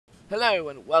Hello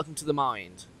and welcome to the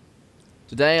Mind.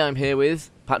 Today I'm here with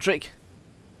Patrick.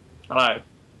 Hello.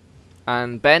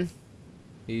 And Ben.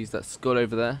 He's that skull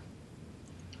over there.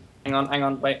 Hang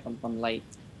on, wait, I'm late.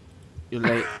 You're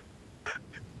late.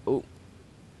 Oh.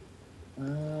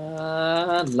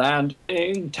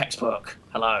 Landing textbook.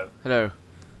 Hello. Hello.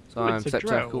 So Oh, I'm it's a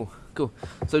September. drill. Cool.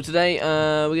 So today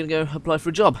we're gonna go apply for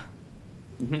a job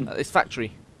at this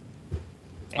factory.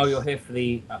 Oh, you're here for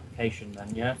the application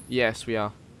then, yeah? Yes, we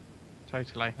are.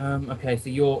 Totally. Okay, so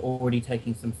you're already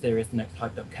taking some serious next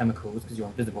hyped up chemicals because you're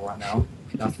invisible right now.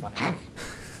 That's funny.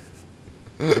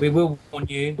 We will warn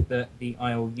you that the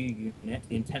ILU unit,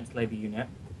 the intense labour unit,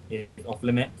 is off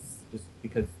limits, just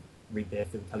because, read this,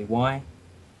 it'll tell you why.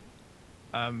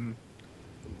 Okay.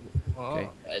 So-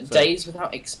 Days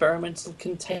without experimental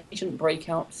contagion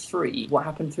breakout 3. What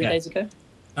happened 3 Yeah. days ago?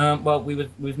 Well, we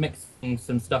was mixing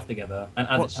some stuff together, and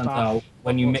as What it turns stuff? out,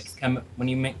 when you What's-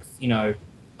 mix, you know,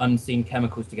 unseen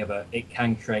chemicals together, it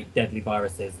can create deadly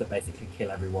viruses that basically kill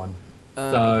everyone.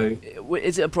 So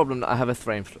Is it a problem that I have a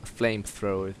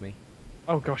flamethrower with me?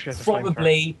 Oh gosh, yes.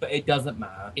 probably, but it doesn't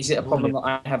matter. Is it a problem that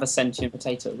I have a sentient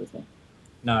potato with me?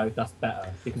 No, that's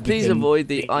better. Because we Please can avoid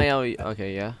the see- IL.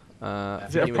 Okay, yeah.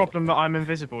 Is it a anyway. problem that I'm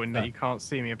invisible in that No. you can't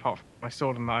see me apart from my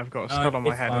sword and that I've got a No, skull on my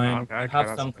it's head? fine. And I'm, okay, have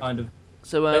that's some good. kind of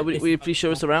So will you please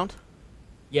show us around?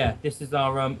 yeah. This is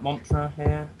our mantra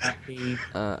here at the.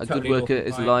 A Totally good worker is a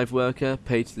authorised. live worker,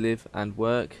 paid to live and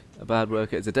work. A bad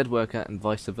worker is a dead worker, and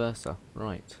vice versa.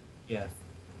 Right. Yes.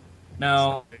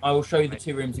 Now I will show you the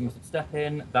 2 rooms you must step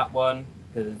in. That one,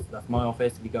 because that's my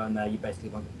office. If you go in there, you basically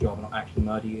won't get the job and I'll actually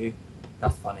murder you.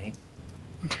 That's funny.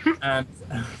 And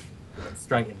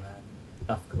straight in there.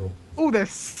 That's cool. Oh, there's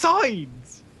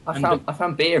signs! I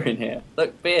found beer in here.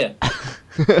 Look, beer.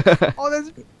 Oh,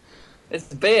 there's...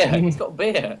 It's beer. It's got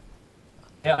beer.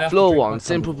 Yeah, I have to Floor drink 1, my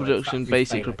simple tumble, production, factory's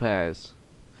basic failing. repairs.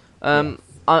 Yes.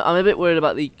 I'm a bit worried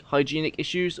about the hygienic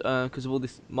issues because of all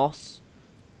this moss.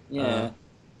 Yeah.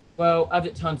 Well, as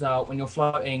it turns out, when you're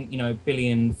floating, you know,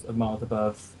 billions of miles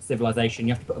above civilization,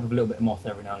 you have to put up with a little bit of moss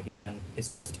every now and again.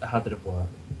 It's just a hazard of work.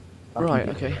 That's Right,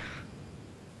 what we okay.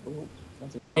 do. Ooh,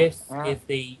 that's a- This Ah. is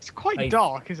the. It's quite Basic.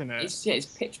 dark, isn't it? It's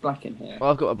pitch black in here.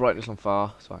 Well, I've got a brightness on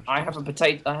far. It's fine. I have a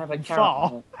potato. I have a carrot.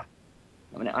 Far?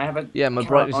 I mean, I have a. Yeah, my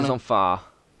carrot brightness is a- on far.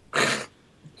 I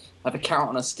have a carrot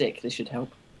on a stick. This should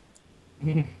help.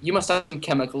 You must have some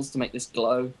chemicals to make this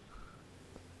glow.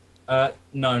 No,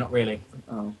 not really.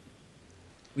 Oh.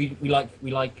 We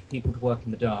like people to work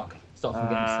in the dark. Stop them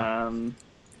getting sun,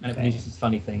 and it okay. produces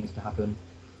funny things to happen.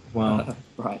 Well,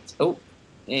 Right. Oh.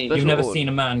 Yeah, Special you've never order. seen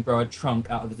a man grow a trunk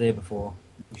out of his ear before.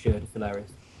 You should. It's hilarious.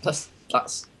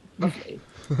 that's lovely.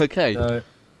 Okay. So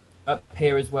up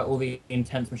here is where all the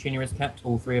intense machinery is kept.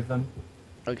 All 3 of them.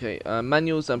 Okay.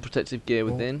 Manuals and protective gear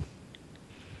Cool. within.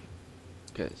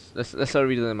 Okay. Let's have a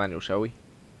read of the manual, shall we?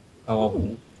 Oh,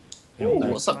 Ooh. you know, Ooh,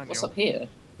 those- what's up here?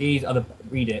 these are the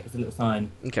read it. It's a little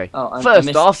sign. Okay. Oh, I First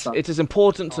missed off, some. it is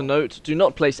important to Oh. note: do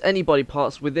not place any body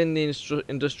parts within the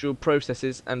industrial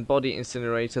processes and body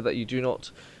incinerator. That you do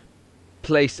not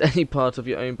place any part of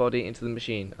your own body into the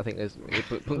machine. I think there's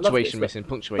punctuation this, missing.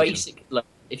 Punctuation. Basic. Look,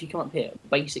 if you come up here,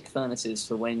 basic furnaces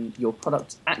for when your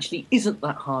product actually isn't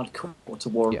that hardcore to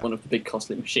warrant Yeah. one of the big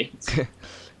costly machines.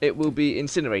 It will be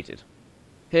incinerated.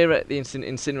 Here at the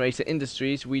incinerator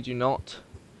industries, we do not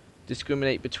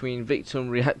discriminate between victim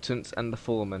reactants and the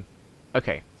foreman.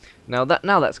 Okay, now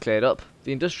that's cleared up.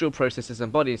 The industrial processes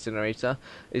and body incinerator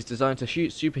is designed to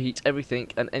superheat everything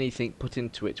and anything put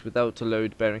into it without a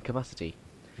load bearing capacity.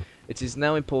 It is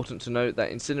now important to note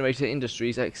that incinerator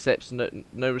industries accepts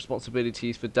no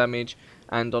responsibilities for damage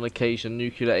and on occasion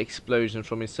nuclear explosion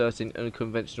from inserting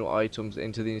unconventional items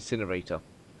into the incinerator.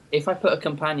 If I put a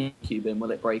companion cube in,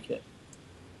 will it break it?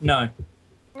 No.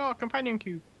 Oh, companion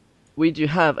cube. We do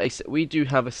have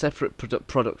a separate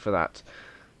product for that.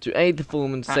 To aid the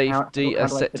foreman's safety, how a do I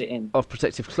set put it in? of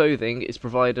protective clothing is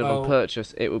provided Oh. on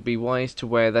purchase. It would be wise to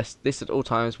wear this at all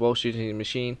times while shooting the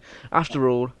machine. After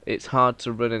all, it's hard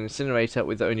to run an incinerator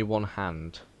with only one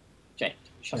hand. Jake,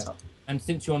 shut Yeah. up. And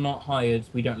since you're not hired,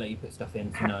 we don't let you put stuff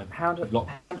in. So no. How do We've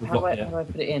locked how do it. I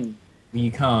put it in?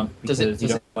 You can't because Does it- you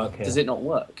does don't work here. Does it not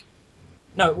work?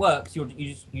 No, it works. You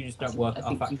just don't work I at our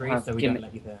think you factory, have so we gimmick- don't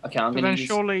let you there. Okay, I'm But gonna then use.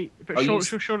 surely I'll use-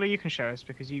 surely you can show us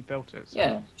because you built it. So.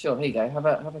 Yeah, sure. Here you go. Have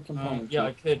a companion Yeah,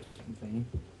 I cube. could. Continue.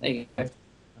 There you go. That's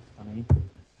funny.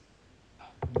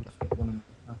 Let's get one of them.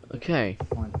 Okay.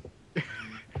 Fine.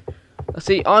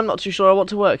 See, I'm not too sure I want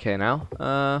to work here now.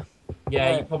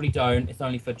 Yeah, you probably don't. It's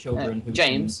only for children who.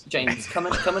 James, come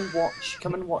and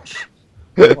watch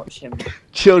him.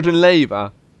 Children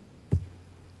labour.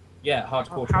 Yeah,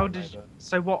 hardcore. How child did? labour.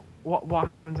 So what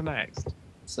happens next?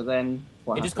 So then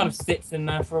what It just kind of happens? sits in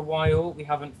there for a while. We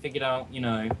haven't figured out, you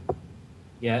know.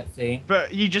 Yeah, see?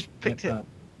 But you just picked it.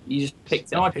 You just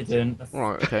picked it No, I up. didn't. That's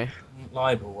Right, okay.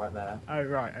 libel right there. Oh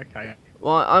right, okay.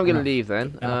 Well, I'm gonna No. leave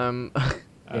then. No.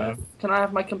 Yeah. Can I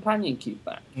have my companion cube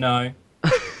back? No.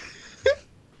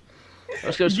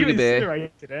 Let's go You swig a beer.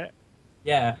 incinerated it.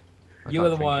 Yeah. I You were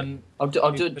can't the drink it. one. I'll do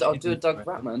You put a it Doug in.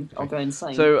 Ratman. I'll go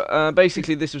insane. So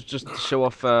basically, this was just to show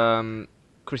off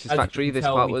Chris's As factory. you can This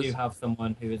tell, part we was. do have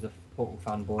someone who is a Portal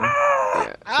fanboy.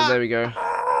 Yeah. So there we go.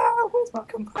 Where's my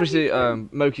companion Chris's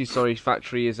cube? Moki's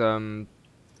factory is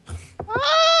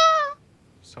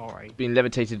Sorry. being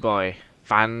levitated by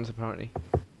fans apparently.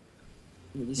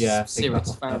 This Yeah, is serious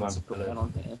think about fans that one. going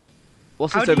on here.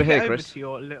 What's How this do over you here, get over Chris? to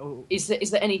your little? Is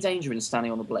there any danger in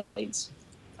standing on the blades?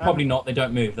 Probably not. They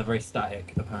don't move. They're very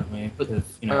static, apparently. But- Because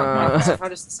you know. How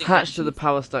does the Hatch to the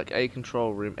power stack A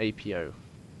control room APO.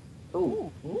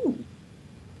 Ooh,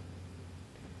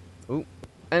 ooh.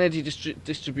 Energy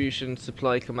distribution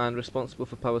supply command responsible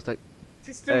for power stack.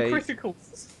 System Hey. critical.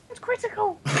 System's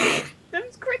critical.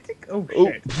 System's critical. Oh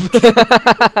Oh.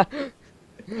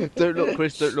 shit. Don't look,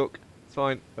 Chris. Don't look. It's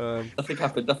fine. Nothing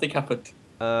happened. Nothing happened.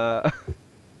 That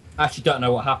I actually don't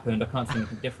know what happened. I can't see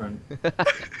anything different.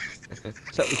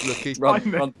 was lucky. Run,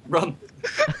 Fine, run, run.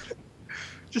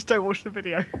 Just don't watch the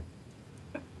video.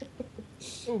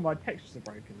 Oh, my textures are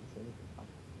broken. So...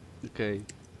 Okay.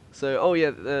 So, oh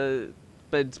yeah,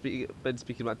 Ben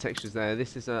speaking about textures there.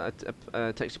 This is a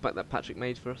texture pack that Patrick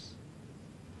made for us.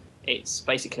 It's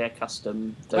basically a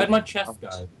custom. Where'd my chest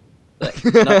go?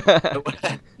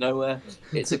 Nowhere.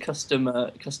 It's a custom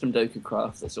Doku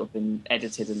craft that's sort of been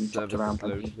edited and chopped Never around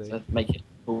flowed to today. make it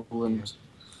cool and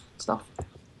stuff.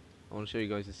 I want to show you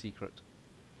guys a secret.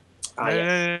 Ah, No,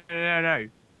 yeah. no.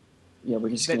 Yeah, we're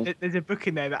just gonna. There's a book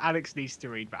in there that Alex needs to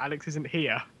read, but Alex isn't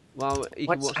here. Well, you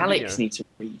Why can does watch Alex the video. need to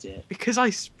read it? Because I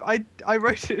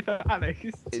wrote it for Alex.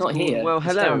 It's not called- here. Well, It's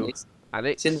hello, down.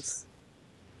 Alex. It's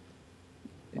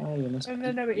Oh, you must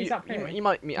No, it is You, up here. you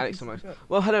might meet Alex somewhere.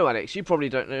 Well, hello, Alex. You probably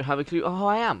don't have a clue who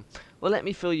I am. Well, let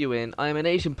me fill you in. I am an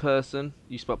Asian person.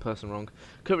 You spelled person wrong.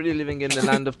 Currently living in the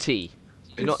land of tea.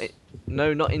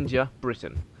 Not India,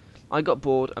 Britain. I got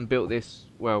bored and built this,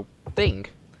 well, thing.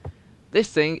 This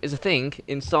thing is a thing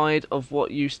inside of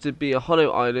what used to be a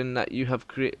hollow island that you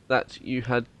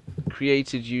had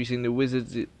created using the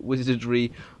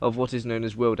wizardry of what is known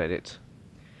as World Edit.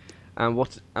 And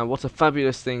what a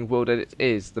fabulous thing World Edit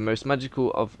is, the most magical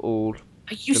of all.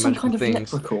 Are you the some magical kind of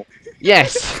things. leprechaun?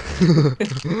 Yes!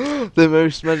 The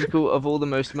most magical of all the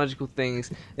most magical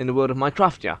things in the world of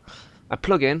Minecraftia. A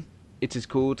plugin, it is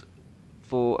called,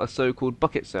 for a so-called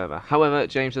bucket server. However,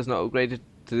 James has not upgraded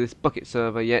to this bucket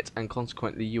server yet, and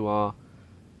consequently you are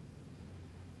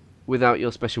without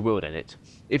your special world edit.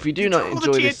 If you do not Throw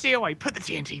enjoy the this... TNT away. Put the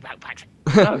TNT back, Patrick.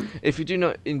 No. If you do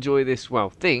not enjoy this, well,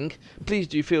 thing, please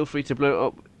do feel free to blow it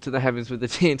up to the heavens with the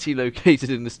TNT located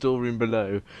in the storeroom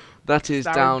below. That is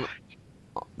Sorry.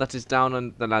 down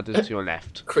on the ladder to your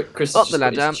left. Chris Up has the just got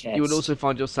his ladder, you will chest. also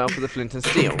find yourself with a flint and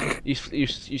steel.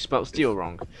 You spelt steel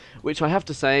wrong, which I have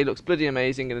to say looks bloody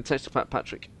amazing in a texture pack,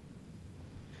 Patrick.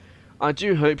 I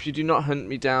do hope you do not hunt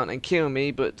me down and kill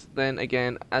me, but then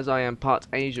again, as I am part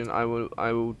Asian, I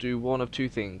will do one of two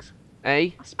things.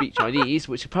 A, speak Chinese,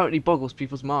 which apparently boggles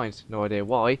people's minds, no idea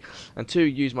why, and 2,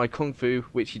 use my kung fu,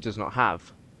 which he does not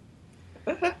have.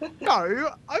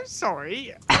 No, I'm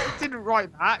sorry. I didn't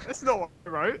write that. That's not what I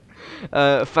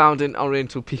wrote. Found in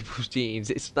Oriental people's genes.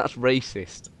 That's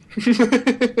racist.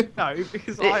 No,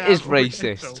 because It I am is Oriental.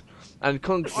 racist. And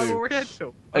kung I'm fu.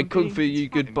 Oriental. I'm And kung being fu you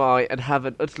Italian. goodbye and have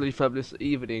an utterly fabulous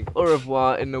evening. Au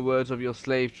revoir in the words of your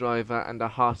slave driver, and a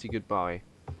hearty goodbye.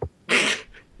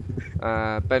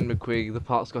 Ben McQuigg, the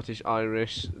part Scottish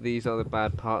Irish. These are the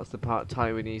bad parts. The part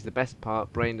Taiwanese, the best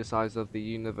part. Brain the size of the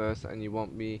universe, and you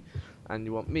want me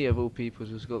of all people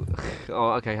who's got.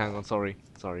 Oh, okay, hang on. Sorry.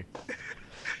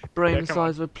 Brain Yeah, the come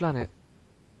size of a planet.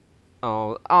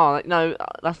 No,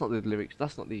 that's not the lyrics.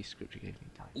 That's not the script you gave me.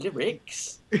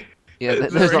 Lyrics? Yeah,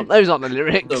 Lyrics. those aren't the The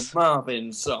lyrics.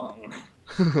 Marvin song.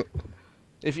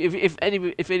 If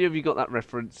any of you got that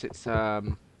reference, it's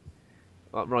well,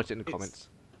 write it in the It's- comments.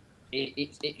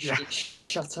 Yeah.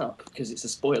 Shut up, because it's a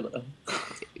spoiler.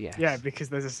 Yeah. Yeah, because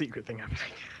there's a secret thing happening.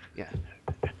 Yeah.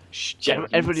 Shh,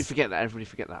 Everybody forget that. Everybody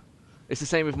forget that. It's the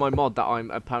same with my mod that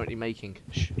I'm apparently making.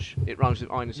 Shh. It rhymes with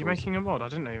dinosaurs. You're making a mod? I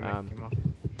didn't know you were Um, making a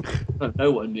mod.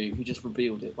 No one knew. He just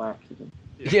revealed it by accident.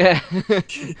 Yeah.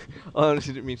 I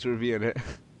honestly didn't mean to reveal it.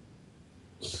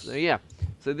 So yeah.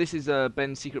 So this is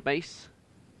Ben's secret base.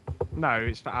 No,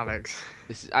 it's for Alex.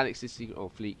 This is Alex's secret. Oh,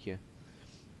 Fleek here.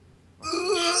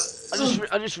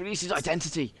 I just released his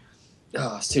identity.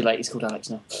 Oh, it's too late. He's called Alex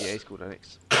now. Yeah, he's called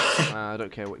Alex. I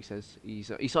don't care what he says. He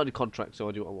signed a contract, so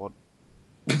I do what I want.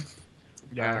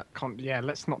 Yeah,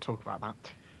 let's not talk about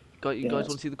that. You guys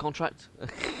want to see the contract?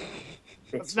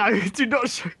 No, do not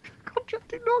show the contract.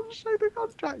 Do not show the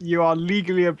contract. You are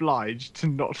legally obliged to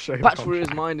not show the Patch contract.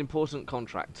 Warrior's Mind important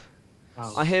contract.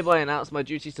 Oh. I hereby announce my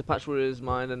duties to Patch Warrior's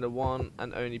Mind and the one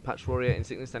and only Patch Warrior in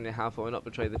sickness and in health. I will not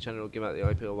betray the channel or give out the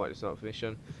IP or whitelist without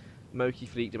permission. Moki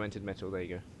Fleet Demented Metal. There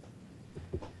you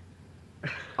go.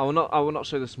 I will not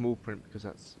show the small print because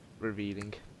that's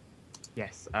revealing.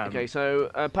 Yes. Okay, so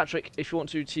Patrick, if you want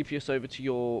to TP us over to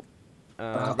your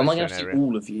am I going to have to area. see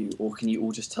all of you, or can you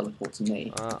all just teleport to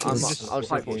me? I'll Because-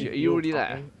 teleport to you. Are you already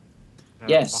there?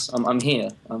 Yes, I'm here.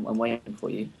 I'm waiting for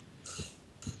you.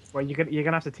 Well, you're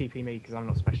gonna have to TP me because I'm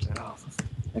not special enough.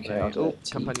 Okay, I'll do Oh, it.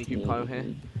 companion cube pile here.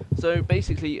 So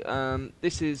basically,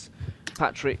 this is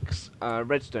Patrick's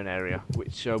redstone area,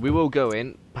 which we will go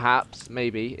in, perhaps,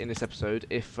 maybe, in this episode,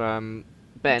 if Ben...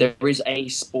 There is a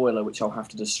spoiler which I'll have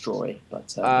to destroy,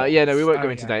 but... yeah, no, we won't go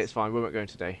in yes. today, it's fine, we won't go in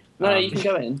today. No, you can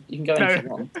go in. You can go in if you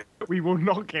No. want. We will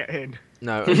not get in.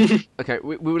 No, okay,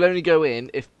 we will only go in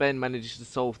if Ben manages to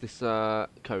solve this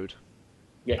code.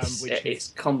 Yes, which is- it's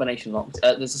combination locked.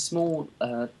 There's a small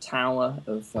tower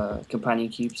of companion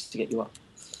cubes to get you up.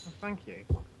 Oh, thank you.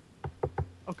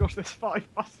 Oh gosh, there's 5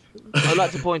 buttons. I'd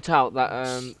like to point out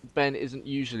that Ben isn't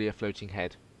usually a floating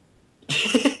head.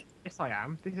 Yes, I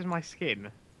am. This is my skin.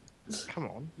 Come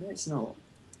on. No, it's not.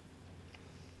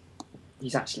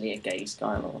 He's actually a gay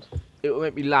Skylord. It would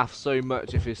make me laugh so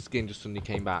much if his skin just suddenly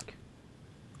came back.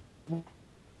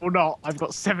 Or not. I've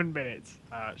got 7 minutes.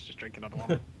 Let's just drink another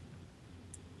one.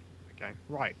 Okay.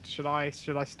 Right. Should I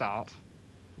start?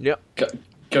 Yep.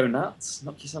 Go nuts.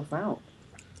 Knock yourself out.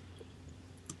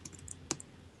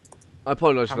 I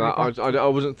apologise for How that. many I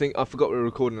wasn't I forgot we were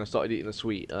recording. I started eating a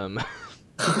sweet. Oh,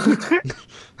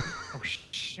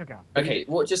 sugar. Okay,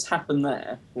 what just happened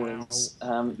there was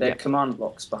there are command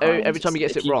blocks behind. Every time he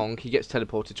gets If it wrong, he gets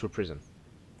teleported to a prison.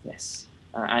 Yes.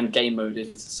 And game mode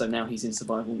is, so now he's in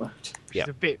survival mode. Which Yeah. is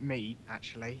a bit meat,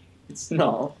 actually. It's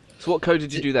not. So what code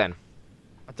did you do then?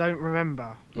 I don't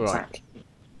remember. Right. Exactly.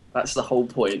 That's the whole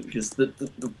point, because the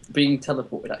being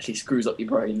teleported actually screws up your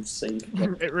brain, so you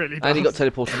can get... It really does. And he got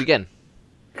teleported again.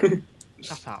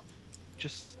 Shut up.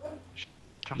 Just.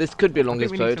 Shut This up. could be a I long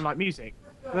think we need episode. some like music.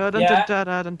 Right.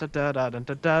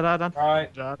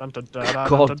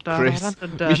 God, Chris,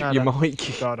 mute your mic.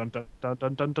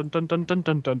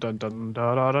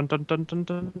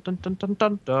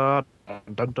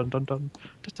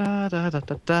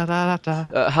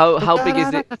 How big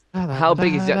is it? How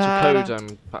big is the actual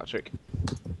code, Patrick?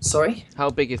 Sorry? How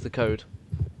big is the code?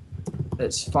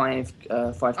 It's five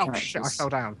Oh characters. shit! I fell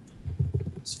down.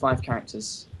 It's 5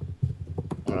 characters.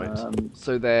 Right.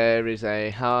 So there is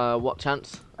a what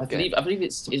chance? I believe I think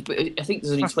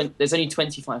there's only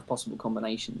 25 possible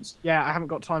combinations, Yeah, I haven't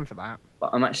got time for that. but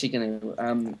I'm actually going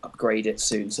to upgrade it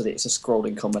soon so that it's a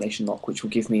scrolling combination lock, which will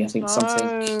give me I think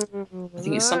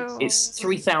it's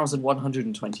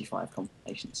 3,125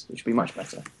 combinations, which will be much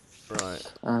better.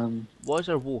 Right. Um, Why is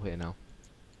there a wall here now?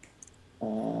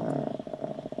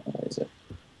 where is it?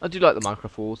 I do like the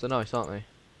Minecraft walls. They're nice, aren't they?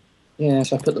 Yeah,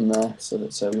 so I put them there so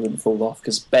that we wouldn't fall off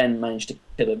because Ben managed to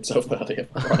kill himself earlier.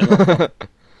 Running off.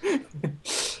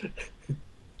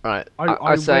 Right. I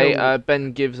I say will-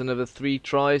 Ben gives another 3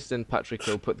 tries, then Patrick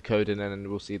will put the code in, and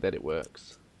we'll see that it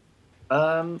works.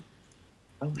 Oh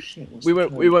shit! what's We the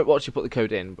won't. code? We won't watch you put the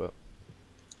code in, but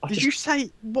I Did just- you say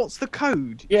what's the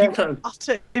code? Yeah, You no.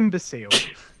 utter imbecile.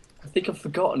 I think I've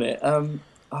forgotten it. Oh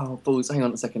balls! Hang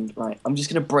on a second. Right, I'm just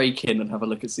gonna break in and have a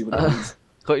look and see what it is.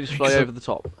 can't you just fly over the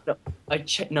top? I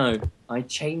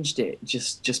changed it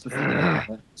just before.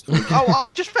 Oh, I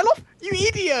just fell off. You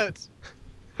idiot!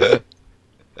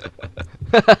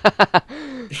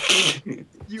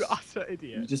 You utter You're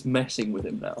idiot. just messing with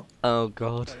him now. Oh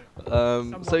God.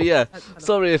 Someone- So yeah.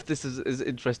 Sorry if this is as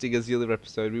interesting as the other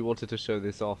episode. We wanted to show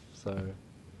this off. So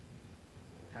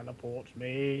Teleport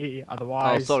me,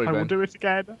 otherwise sorry, I will Ben. do it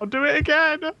again. I'll do it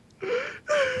again.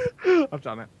 I've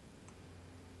done it.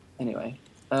 Anyway,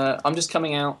 I'm just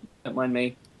coming out. Don't mind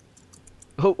me.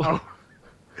 oh. Oh,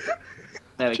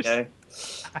 There we Just- go.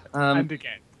 and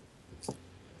again.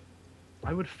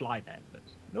 I would fly then, but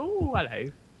no.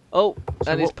 Hello. Oh,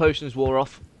 So and his what- potions wore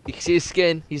off. You can see his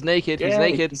skin. He's naked. He's Yeah,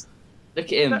 naked. Look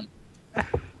at him.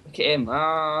 Look at him.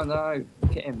 Oh no.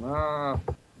 Look at him. Oh,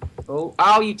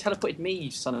 you teleported me,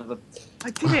 you son of a. I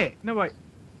did it. No wait.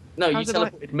 No, How you did I-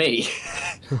 teleported me.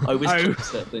 I was Oh.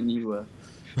 closer than you were.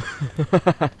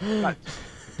 Right.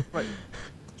 Wait.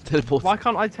 Teleport. Why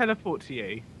can't I teleport to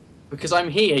you? Because I'm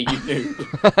here, you do.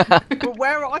 But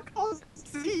where I can't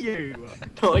see you.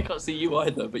 No, I can't see you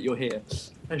either, but you're here.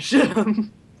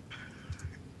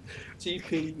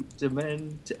 TP,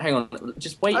 dement. Hang on,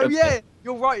 just wait. Oh a bit. yeah,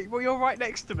 you're right. Well, you're right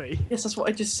next to me. Yes, that's what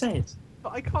I just said.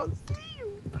 But I can't see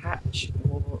you. Patch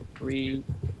or re.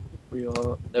 There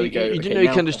we go. You Okay, didn't know you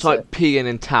now can just that's type P in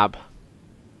and tab.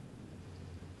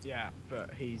 Yeah,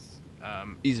 but he's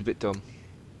He's a bit dumb.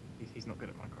 he's not good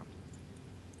at Minecraft.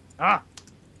 Ah.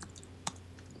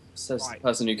 Says Right. the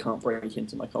person who can't break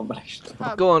into my combination.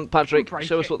 Go on, Patrick. break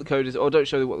Show us it. what the code is, or don't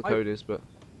show what the I- code is, but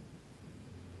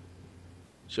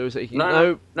show us that you can.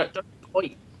 No, don't.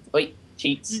 Oi,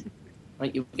 cheats.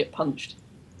 Right, you'll get punched.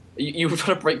 You were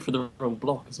trying to break through the wrong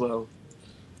block as well.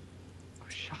 Oh,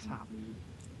 shut up.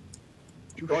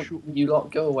 Go on, you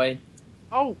lot, go away.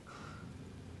 Oh.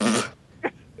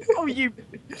 Oh, you.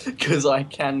 Because I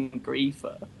can grief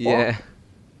her. Yeah.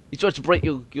 You tried to break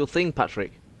your thing,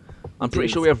 Patrick. I'm pretty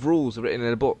did. sure we have rules written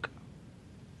in a book.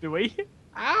 Do we?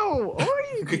 Ow!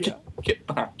 Oi! Get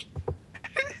back.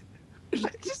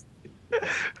 Just.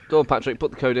 Go on, Patrick.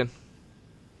 Put the code in.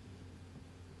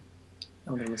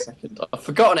 Hold on a second. I've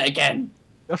forgotten it again.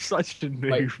 You're such a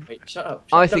Wait, noob. shut up.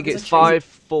 I Shut think up, it's because I changed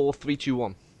 5, 4, 3, 2,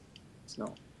 1. it. It's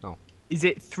not. Is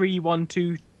it 3, 1,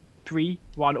 2, 3,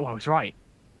 1? Oh, I was right.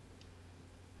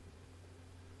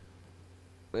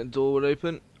 The door will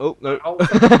open. Oh no.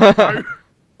 Oh,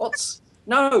 What's?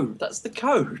 No, that's the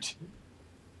code.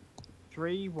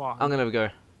 3, 1. I'm gonna have a go.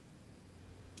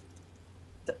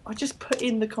 I just put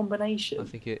in the I combination.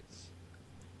 think it's.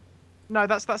 No,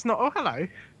 that's not. Oh, hello.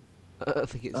 I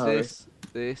think it's Oh.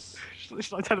 this,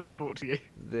 Should I teleport to you?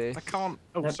 this. I can't.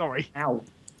 Oh, No. sorry. Ow.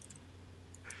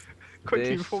 Quickly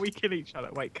This. before we kill each other.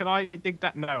 Wait, can I dig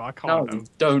that? No, I can't. No,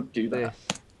 don't do that.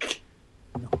 This.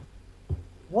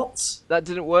 What? That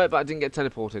didn't work, but I didn't get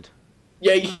teleported.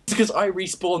 Yeah, because I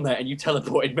respawned there and you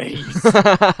teleported me.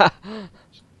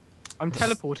 I'm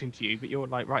teleporting to you, but you're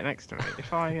like right next to me.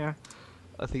 If I.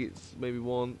 I think it's maybe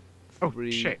 1, Oh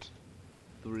 3, shit.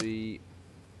 3,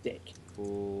 Dick.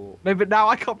 4. No, but now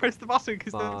I can't press the button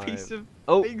because the 5. piece of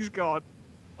Oh, thing's gone.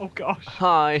 Oh gosh.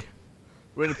 hi.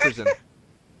 We're in a prison.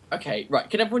 Okay, right.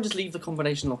 Can everyone just leave the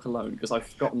combination lock alone? Because I've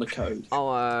forgotten the code.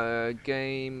 Oh,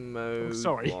 game mode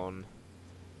sorry. 1.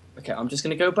 Okay, I'm just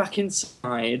going to go back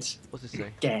inside What's it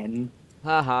say? again.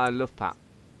 Haha, love Pat.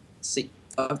 See.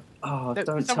 No, Don't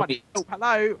tell someone. me. Oh,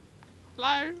 hello.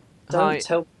 Hello. Don't Hi.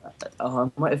 tell. I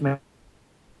might have made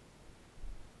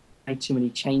too many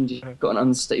changes. Got an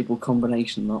unstable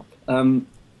combination lock. Hello.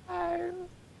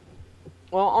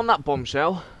 Well, on that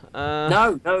bombshell.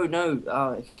 No.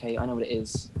 Oh, okay, I know what it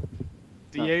is.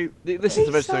 Do you? This is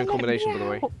the redstone combination, by the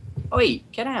way. Oi,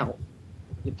 get out.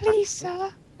 You Please,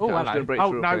 sir. Oh, Okay, I was hello. gonna break Oh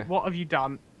through no! up here. What have you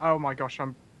done? Oh my gosh!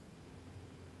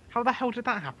 How the hell did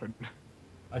that happen?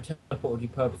 I teleported you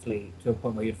purposely to a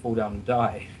point where you'd fall down and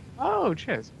die. Oh,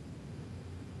 cheers.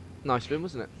 Nice spin,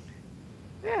 wasn't it?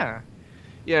 Yeah.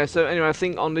 Yeah, so anyway, I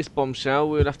think on this bombshell,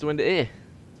 we'll have to end it here.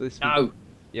 So this No.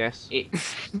 Yes. It, Wait,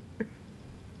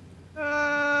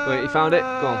 you found it? Go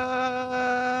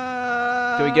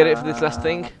on. Can we get it for this last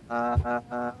thing?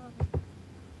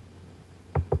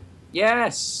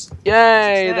 yes.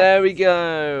 Yay! Success. There we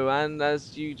go. And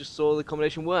as you just saw, the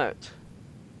combination worked.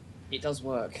 It does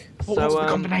work. What So, was the um,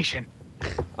 combination?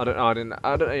 I don't know. I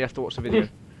don't know. You have to watch the video.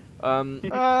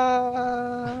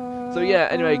 So yeah.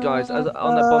 Anyway, guys, on that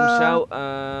bombshell,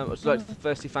 I'd just like to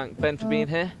firstly thank Ben for being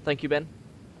here. Thank you, Ben.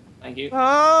 Thank you.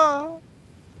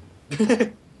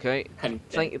 Okay. And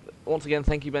Once again,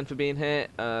 thank you, Ben, for being here.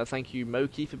 Thank you,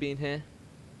 Moki, for being here.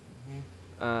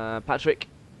 Patrick,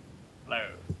 Hello.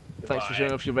 thanks for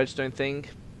showing off your redstone thing.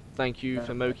 Thank you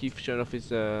for Moki for showing off his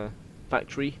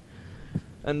factory.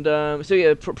 And so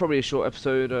yeah, probably a short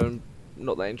episode.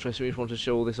 Not that interesting. We just wanted to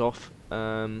show all this off.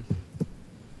 And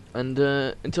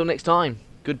until next time,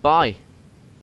 goodbye.